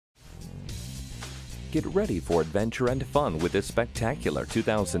Get ready for adventure and fun with this spectacular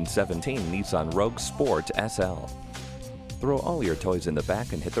 2017 Nissan Rogue Sport SL. Throw all your toys in the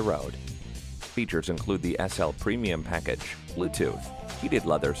back and hit the road. Features include the SL Premium Package, Bluetooth, heated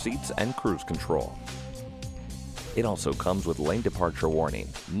leather seats, and cruise control. It also comes with lane departure warning,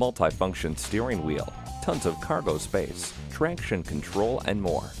 multi-function steering wheel, tons of cargo space, traction control, and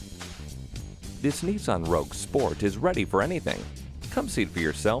more. This Nissan Rogue Sport is ready for anything. Come see it for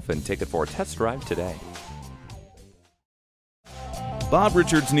yourself and take it for a test drive today. Bob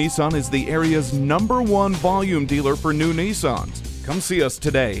Richards Nissan is the area's #1 volume dealer for new Nissans. Come see us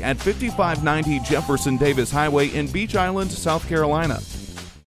today at 5590 Jefferson Davis Highway in Beach Island, South Carolina.